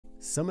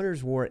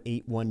Summoners War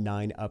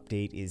 819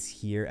 update is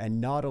here, and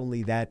not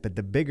only that, but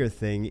the bigger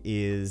thing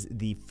is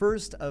the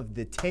first of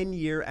the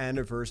 10-year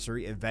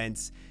anniversary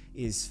events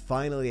is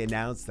finally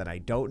announced. That I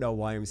don't know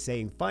why I'm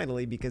saying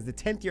finally, because the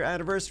 10th year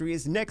anniversary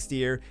is next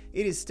year.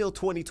 It is still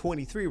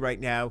 2023 right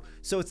now,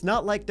 so it's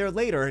not like they're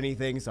late or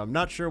anything, so I'm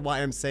not sure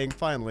why I'm saying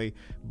finally,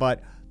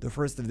 but the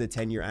first of the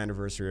 10-year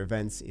anniversary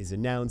events is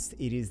announced.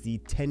 It is the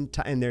 10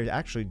 and they're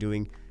actually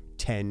doing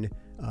 10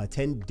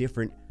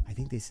 different, I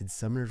think they said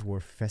Summoners War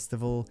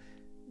Festival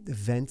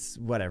events,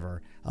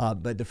 whatever.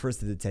 But the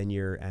first of the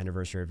 10-year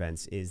anniversary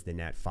events is the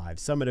Nat 5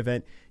 Summit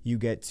event. You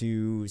get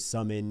to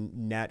summon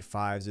Nat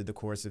 5s over the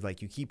course of,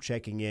 like, you keep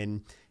checking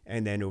in,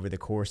 and then over the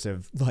course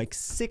of like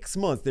 6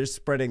 months, they're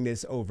spreading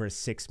this over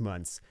 6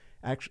 months.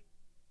 Actually,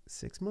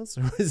 6 months,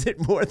 or is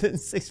it more than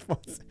 6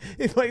 months?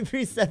 It might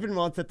be 7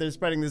 months that they're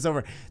spreading this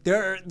over.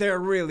 They're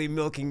really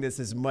milking this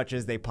as much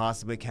as they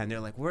possibly can. They're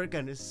like, we're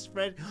gonna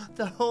spread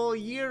the whole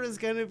year is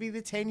gonna be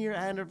the 10-year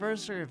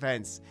anniversary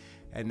events.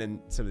 And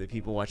then some of the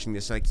people watching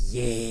this are like,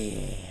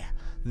 yeah,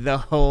 the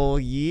whole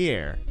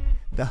year,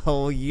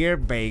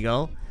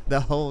 bagel, the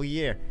whole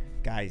year,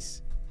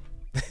 guys.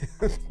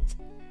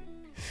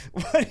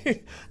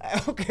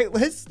 Okay,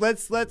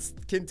 let's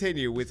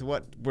continue with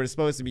what we're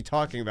supposed to be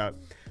talking about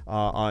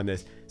on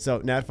this. So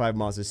Nat 5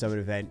 Monster Summon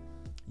event,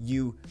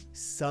 you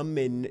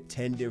summon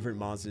 10 different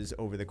monsters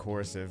over the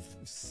course of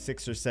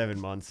 6 or 7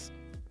 months,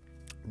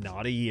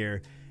 not a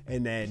year.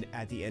 And then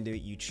at the end of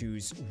it, you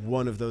choose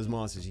one of those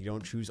monsters. You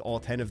don't choose all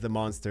 10 of the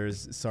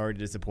monsters. Sorry to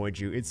disappoint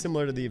you. It's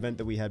similar to the event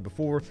that we had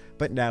before,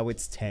 but now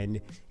it's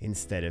 10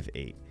 instead of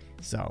 8.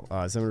 So,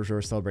 Summoners War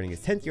is celebrating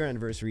its 10th year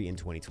anniversary in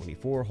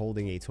 2024,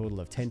 holding a total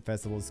of 10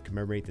 festivals to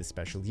commemorate this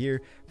special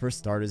year. For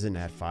starters, a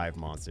Nat 5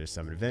 Monster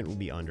Summon event will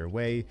be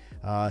underway.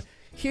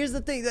 Here's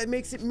the thing that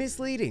makes it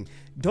misleading.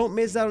 Don't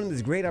miss out on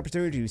this great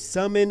opportunity to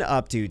summon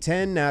up to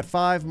 10 Nat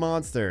 5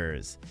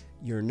 monsters.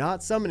 You're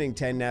not summoning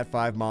 10 Nat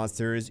 5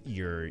 monsters,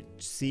 you're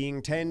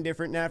seeing 10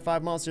 different Nat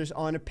 5 monsters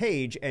on a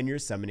page, and you're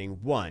summoning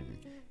one.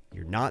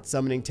 You're not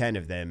summoning 10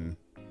 of them,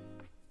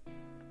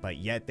 but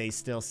yet they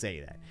still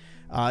say that.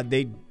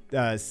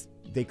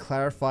 They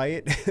clarify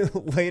it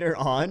later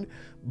on,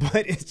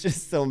 but it's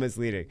just so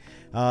misleading.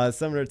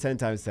 Summoner 10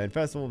 times 10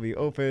 festival will be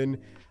open.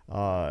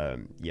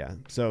 Yeah,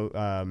 so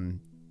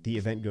the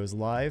event goes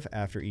live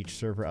after each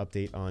server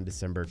update on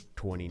December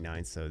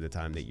 29th. So the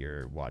time that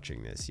you're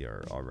watching this,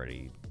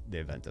 the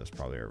event has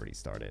probably already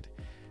started.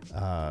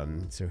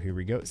 So here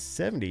we go.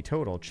 70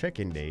 total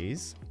check-in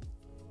days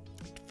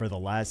for the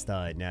last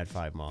Nat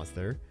 5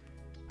 monster.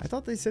 I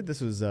thought they said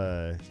this was,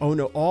 oh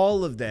no,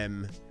 all of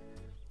them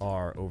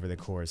are over the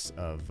course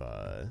of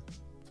up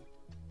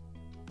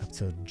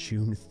till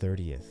June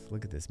 30th.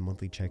 Look at this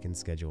monthly check-in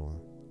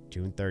schedule.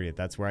 June 30th.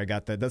 That's where I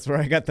got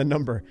the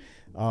number.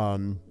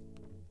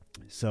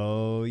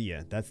 So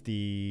yeah, that's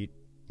the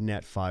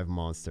Nat 5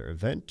 monster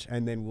event,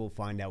 and then we'll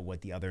find out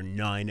what the other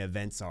 9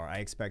 events are. I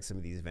expect some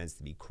of these events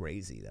to be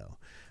crazy though,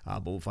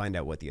 but we'll find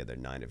out what the other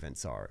 9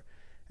 events are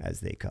as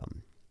they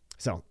come.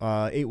 So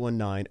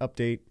 819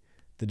 update,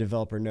 the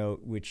developer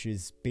note, which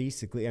is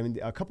basically, I mean,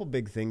 a couple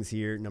big things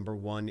here. Number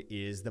one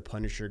is the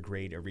Punisher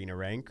grade arena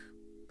rank,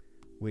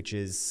 which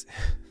is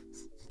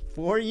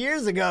 4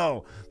 years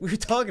ago. We were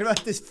talking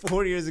about this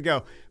 4 years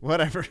ago.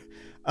 Whatever.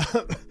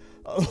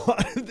 A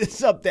lot of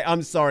this update,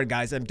 I'm sorry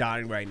guys, I'm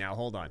dying right now,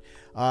 hold on.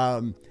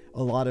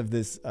 A lot of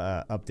this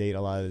update,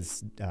 a lot of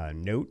this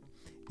note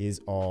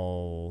is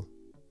all,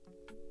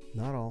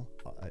 not all,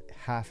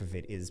 half of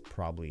it is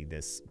probably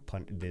this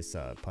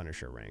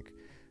Punisher rank.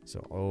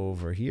 So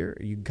over here,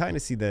 you can kind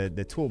of see the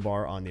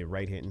toolbar on the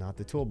right hand, not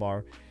the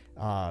toolbar,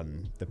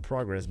 the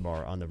progress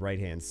bar on the right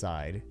hand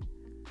side.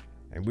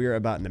 And we're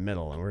about in the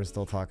middle, and we're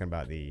still talking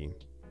about the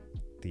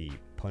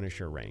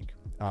Punisher rank.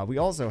 We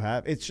also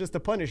have, it's just a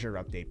Punisher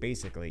update,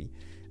 basically.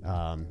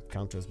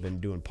 Counter's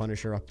been doing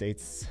Punisher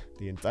updates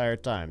the entire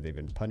time. They've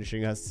been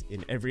punishing us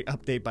in every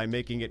update by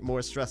making it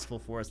more stressful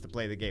for us to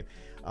play the game.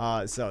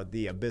 So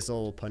the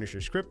Abyssal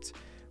Punisher script,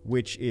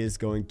 which is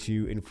going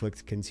to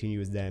inflict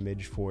continuous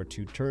damage for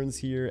 2 turns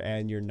here,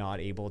 and you're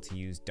not able to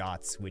use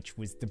dots, which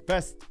was the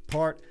best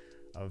part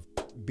of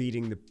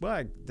beating the,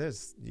 well,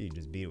 you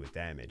just beat it with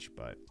damage,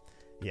 but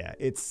yeah,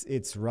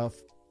 it's rough.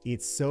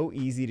 It's so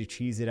easy to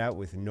cheese it out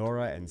with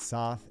Nora and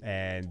Soth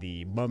and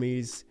the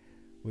mummies,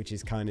 which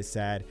is kind of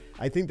sad.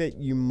 I think that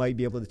you might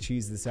be able to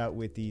cheese this out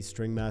with the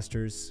String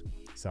Masters,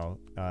 so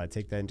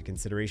take that into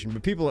consideration.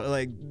 But people are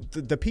like,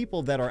 the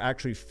people that are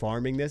actually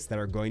farming this, that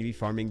are going to be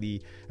farming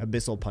the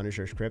Abyssal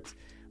Punisher script,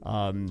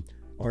 are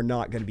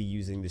not going to be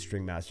using the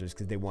String Masters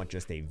because they want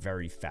just a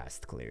very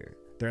fast clear.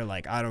 They're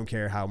like, I don't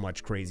care how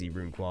much crazy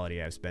rune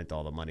quality I've spent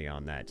all the money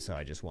on that, so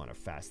I just want a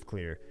fast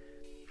clear.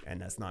 And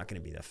that's not going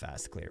to be the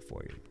fast clear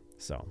for you.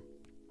 So,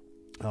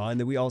 and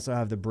then we also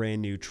have the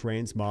brand new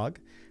Transmog,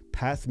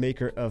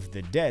 Pathmaker of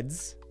the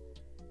Deads,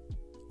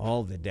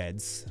 all the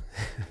Deads,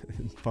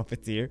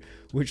 Puppeteer,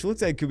 which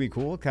looks like it could be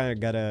cool. Kind of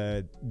got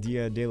a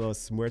Dia de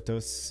los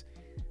Muertos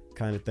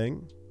kind of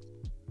thing.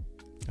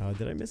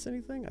 Did I miss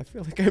anything? I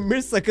feel like I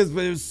missed like, because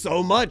it was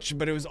so much,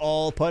 but it was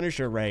all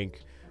Punisher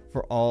rank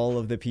for all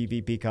of the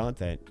PvP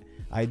content.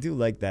 I do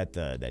like that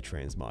that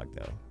transmog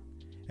though.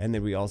 And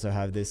then we also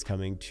have this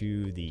coming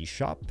to the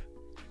shop.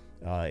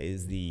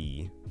 Is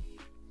the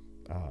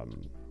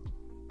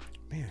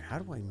man, how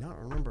do I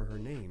not remember her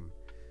name?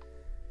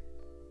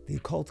 The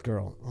Occult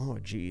Girl. Oh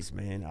geez,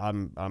 man.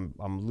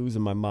 I'm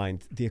losing my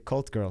mind. The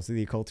Occult Girl. So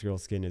the Occult Girl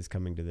skin is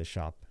coming to the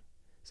shop.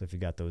 So if you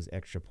got those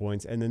extra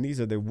points. And then these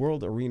are the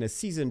World Arena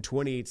Season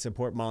 28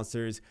 support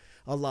monsters.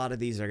 A lot of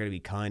these are going to be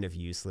kind of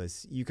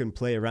useless. You can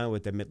play around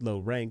with them at low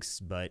ranks,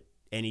 but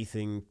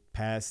anything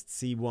past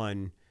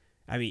C1,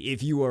 I mean,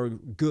 if you are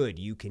good,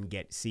 you can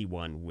get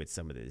C1 with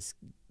some of this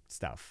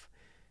stuff.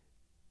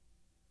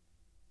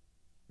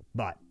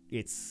 But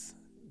it's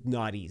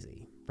not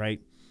easy, right?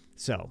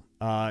 So,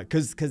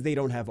 because they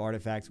don't have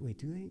artifacts. Wait,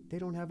 do they? They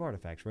don't have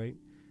artifacts, right?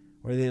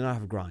 Or do they not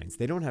have grinds?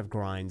 They don't have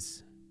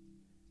grinds.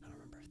 I don't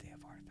remember if they have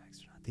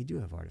artifacts or not. They do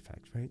have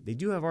artifacts, right? They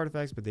do have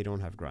artifacts, but they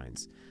don't have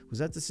grinds. Was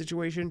that the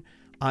situation?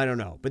 I don't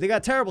know. But they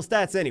got terrible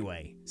stats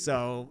anyway.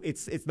 So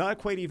it's not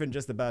quite even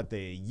just about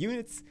the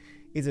units.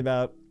 It's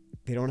about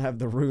they don't have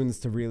the runes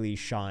to really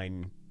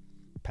shine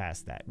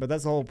past that. But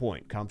that's the whole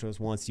point. Comptos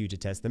wants you to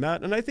test them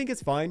out, and I think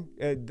it's fine.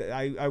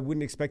 I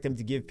wouldn't expect them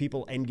to give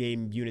people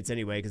endgame units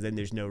anyway, because then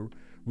there's no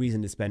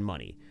reason to spend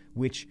money,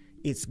 which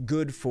it's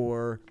good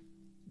for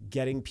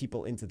getting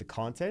people into the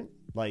content.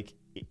 Like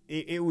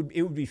it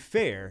would be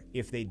fair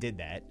if they did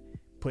that,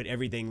 put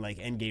everything like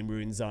endgame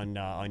runes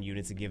on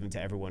units and give them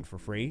to everyone for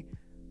free.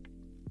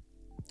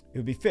 It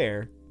would be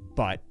fair,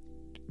 but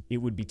it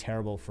would be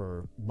terrible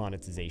for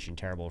monetization,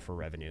 terrible for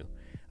revenue.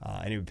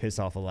 And it would piss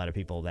off a lot of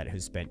people that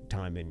have spent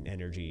time and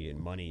energy and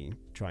money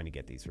trying to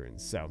get these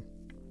runes. So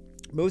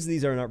most of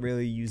these are not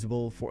really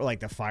usable for, like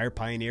the Fire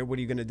Pioneer. What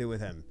are you going to do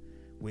with him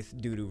with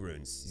doo-doo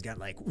runes? He's got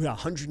like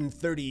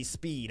 130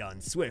 speed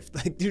on Swift.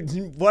 Like,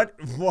 dude, what?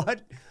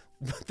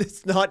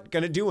 That's not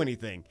going to do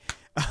anything.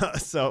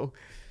 So,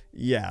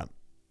 yeah.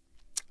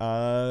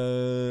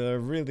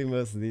 Really,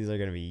 most of these are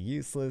going to be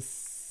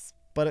useless,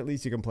 but at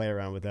least you can play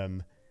around with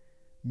them.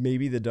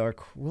 Maybe the Dark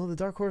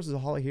Horse is a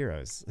Hall of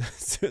Heroes.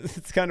 So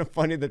it's kind of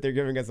funny that they're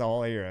giving us a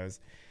Hall of Heroes,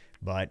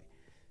 but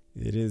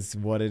it is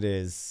what it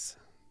is.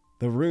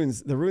 The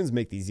runes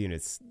make these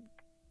units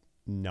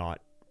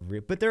not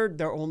real, but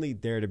they're only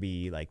there to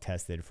be like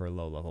tested for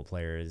low level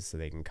players, so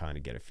they can kind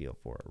of get a feel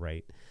for it,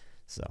 right?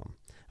 So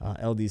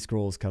LD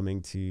Scrolls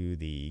coming to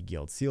the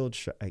Guild Seal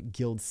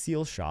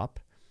shop.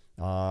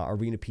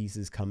 Arena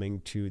pieces coming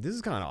to. This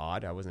is kind of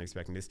odd. I wasn't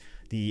expecting this.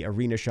 The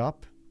Arena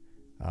shop,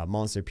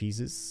 monster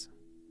pieces.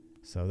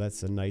 So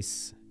that's a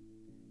nice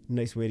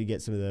way to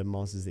get some of the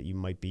monsters that you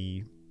might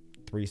be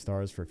 3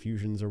 stars for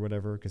fusions or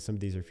whatever, because some of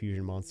these are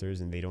fusion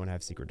monsters and they don't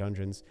have secret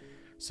dungeons.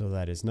 So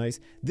that is nice.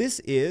 This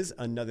is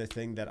another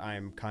thing that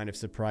I'm kind of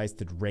surprised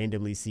to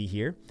randomly see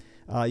here.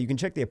 You can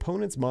check the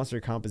opponent's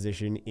monster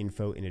composition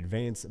info in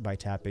advance by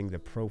tapping the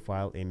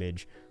profile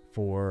image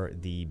for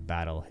the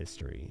battle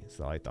history.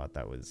 So I thought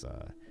that was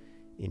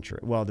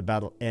interesting. Well, the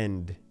battle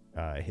end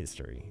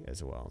history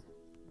as well,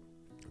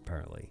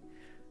 apparently.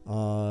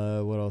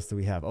 What else do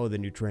we have? Oh, the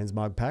new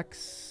transmog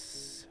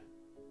packs.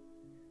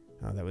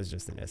 Oh, that was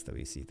just an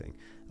SWC thing.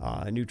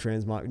 New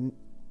transmog,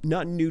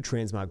 not new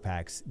transmog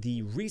packs.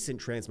 The recent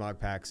transmog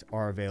packs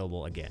are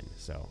available again.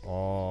 So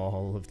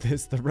all of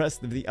this, the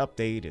rest of the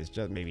update is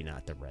just, maybe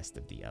not the rest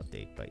of the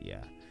update, but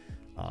yeah.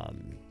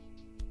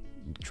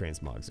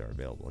 Transmogs are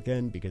available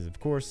again because, of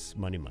course,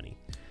 money.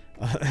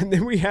 And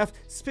then we have,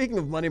 speaking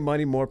of money,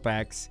 more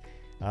packs.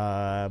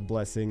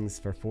 Blessings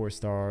for 4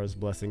 stars,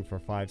 blessing for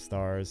 5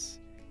 stars.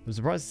 I'm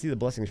surprised to see the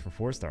blessings for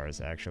 4 stars,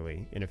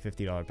 actually, in a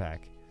 $50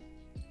 pack.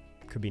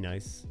 Could be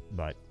nice,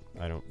 but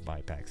I don't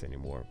buy packs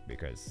anymore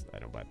because I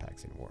don't buy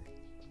packs anymore.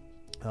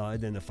 And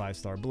then the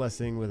 5-star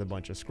blessing with a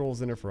bunch of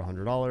scrolls in it for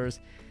 $100.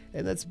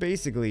 And that's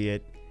basically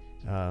it.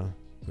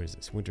 What is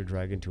this? Winter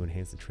Dragon to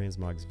enhance the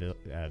transmog's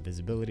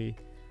visibility.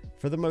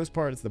 For the most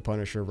part, it's the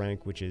Punisher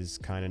rank, which is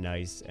kind of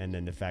nice. And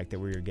then the fact that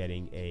we're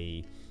getting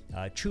a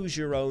choose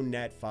your own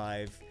Nat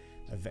 5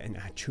 event,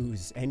 not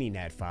choose any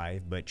Nat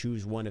 5, but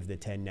choose one of the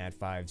 10 Nat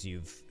 5s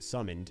you've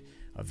summoned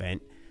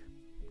event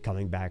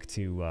coming back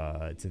to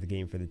the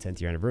game for the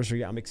 10th year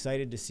anniversary. I'm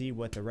excited to see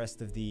what the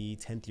rest of the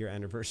 10th year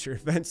anniversary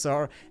events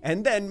are.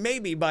 And then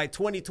maybe by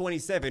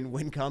 2027,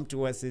 when Come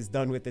To Us is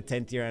done with the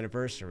 10th year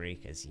anniversary,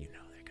 because you know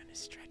they're going to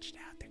stretch it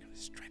out. They're going to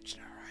stretch it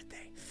out, aren't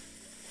they?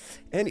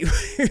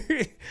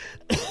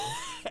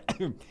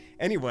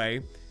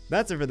 Anyway,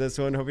 that's it for this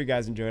one. Hope you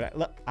guys enjoyed it.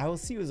 I will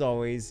see you as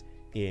always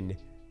in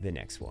the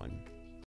next one.